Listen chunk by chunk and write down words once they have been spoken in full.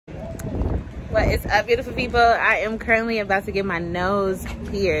What is up, beautiful people? I am currently about to get my nose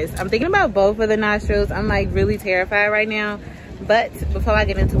pierced. I'm thinking about both of the nostrils. I'm like really terrified right now. But before I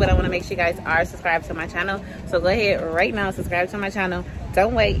get into it, I want to make sure you guys are subscribed to my channel. So go ahead right now, subscribe to my channel.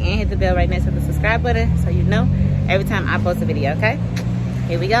 Don't wait and hit the bell right next to the subscribe button so you know every time I post a video, okay?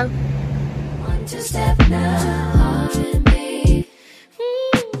 Here we go. Want to step now, R&B.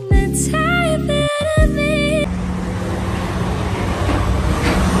 Let's have it of me.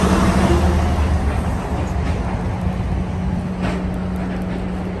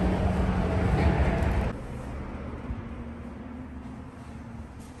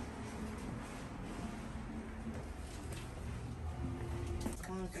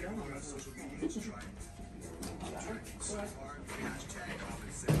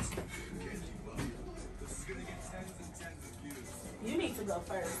 You need to go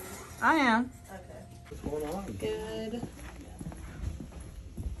first. I am. Okay. What's going on? Good.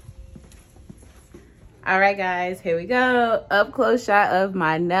 All right, guys, here we go. Up close shot of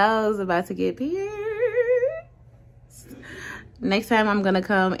my nose, about to get pierced. Next time I'm gonna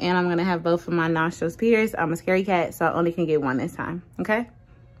come and I'm gonna have both of my nostrils pierced. I'm a scary cat, so I only can get one this time. Okay?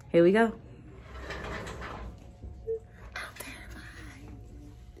 Here we go.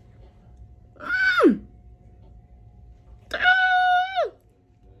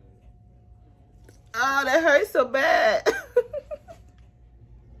 Oh, that hurts so bad.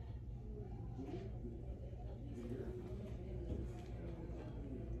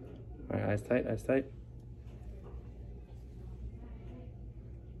 All right, eyes tight, eyes tight.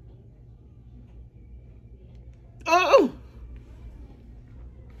 Oh!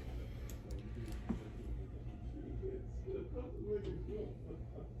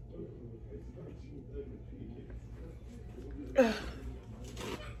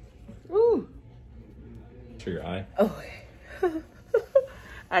 Ooh. To your eye. Oh.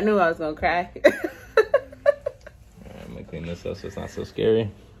 I knew I was gonna cry. All right, I'm gonna clean this up so it's not so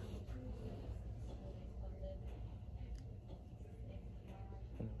scary.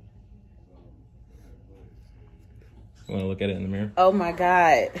 You wanna look at it in the mirror? Oh my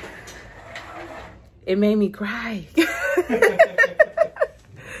God. It made me cry.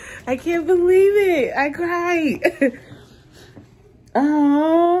 I can't believe it. I cried.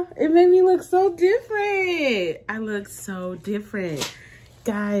 Oh, it made me look so different. I look so different.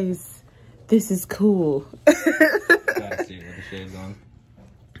 Guys, this is cool. Gotta see it with the shades on.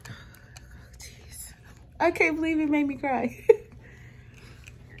 Jeez. I can't believe it made me cry.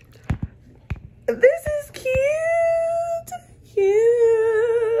 This is cute.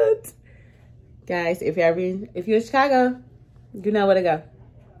 Cute. Guys, if you're in Chicago, you know where to go.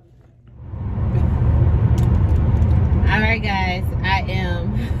 All right, guys, I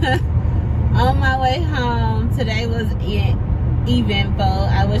am on my way home. Today was eventful.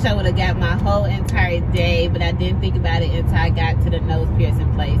 I wish I would have got my whole entire day, but I didn't think about it until I got to the nose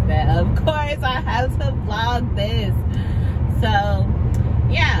piercing place. That of course I have to vlog this. So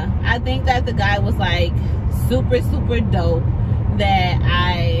yeah, I think that the guy was like super dope. That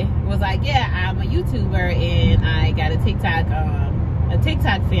I was like, yeah, I'm a YouTuber and I got a TikTok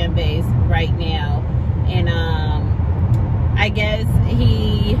fan base right now, and I guess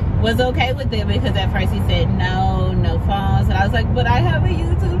he was okay with it because at first he said no phones, and I was like, but I have a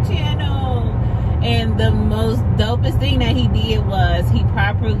YouTube channel. And the most dopest thing that he did was he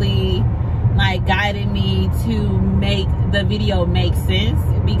properly like guided me to make the video make sense,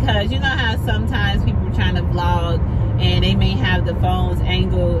 because you know how sometimes people are trying to vlog and they may have the phones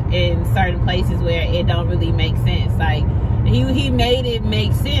angled in certain places where it don't really make sense. Like he made it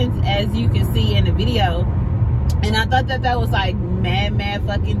make sense, as you can see in the video. And I thought that was like mad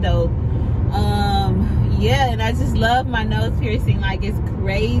fucking dope. Yeah, and I just love my nose piercing. Like, it's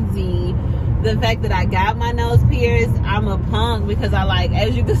crazy the fact that I got my nose pierced. I'm a punk because I, like,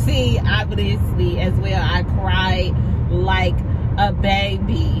 as you can see, obviously as well, I cried like a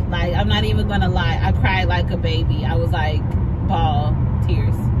baby. Like, I'm not even gonna lie, I cried like a baby. I was like ball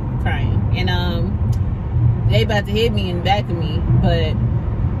tears crying. And they about to hit me in the back of me, but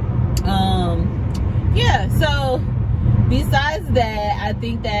yeah, so besides that, I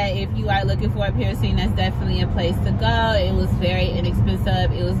think that if you are looking for a piercing, that's definitely a place to go. It was very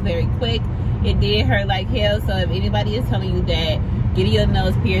inexpensive. It was very quick. It did hurt like hell. So if anybody is telling you that getting your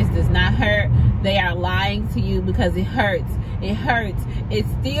nose pierced does not hurt, they are lying to you, because it hurts. It hurts. It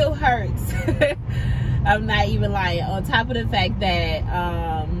still hurts. I'm not even lying. On top of the fact that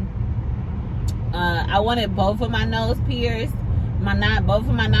I wanted both of my nose pierced. Both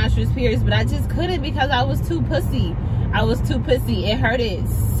of my nostrils pierced, but I just couldn't because I was too pussy. It hurted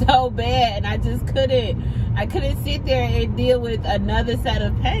so bad, and I just couldn't. I couldn't sit there and deal with another set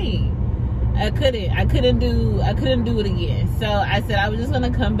of pain. I couldn't do it again. So I said I was just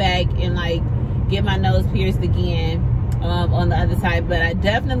gonna come back and like get my nose pierced again on the other side. But I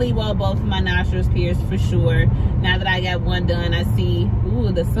definitely want both of my nostrils pierced for sure. Now that I got one done, I see,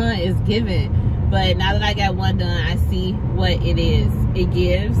 ooh, the sun is giving. But now that I got one done, I see what it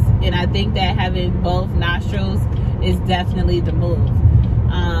gives. And I think that having both nostrils is definitely the move.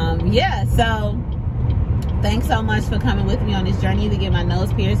 Yeah, so thanks so much for coming with me on this journey to get my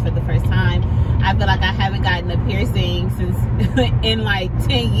nose pierced for the first time. I feel like I haven't gotten a piercing since in like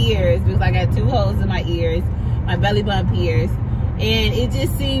 10 years because I got 2 holes in my ears, my belly button pierced, and it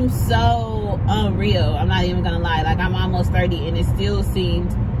just seems so unreal. I'm not even gonna lie. Like, I'm almost 30 and it still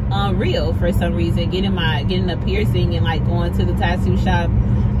seems unreal for some reason. Getting a piercing and like going to the tattoo shop,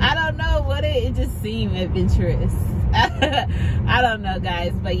 I don't know what it just seemed adventurous. I don't know,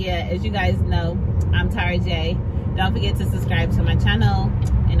 guys, but yeah, as you guys know, I'm Tara J. Don't forget to subscribe to my channel,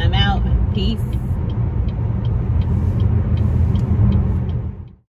 and I'm out. Peace.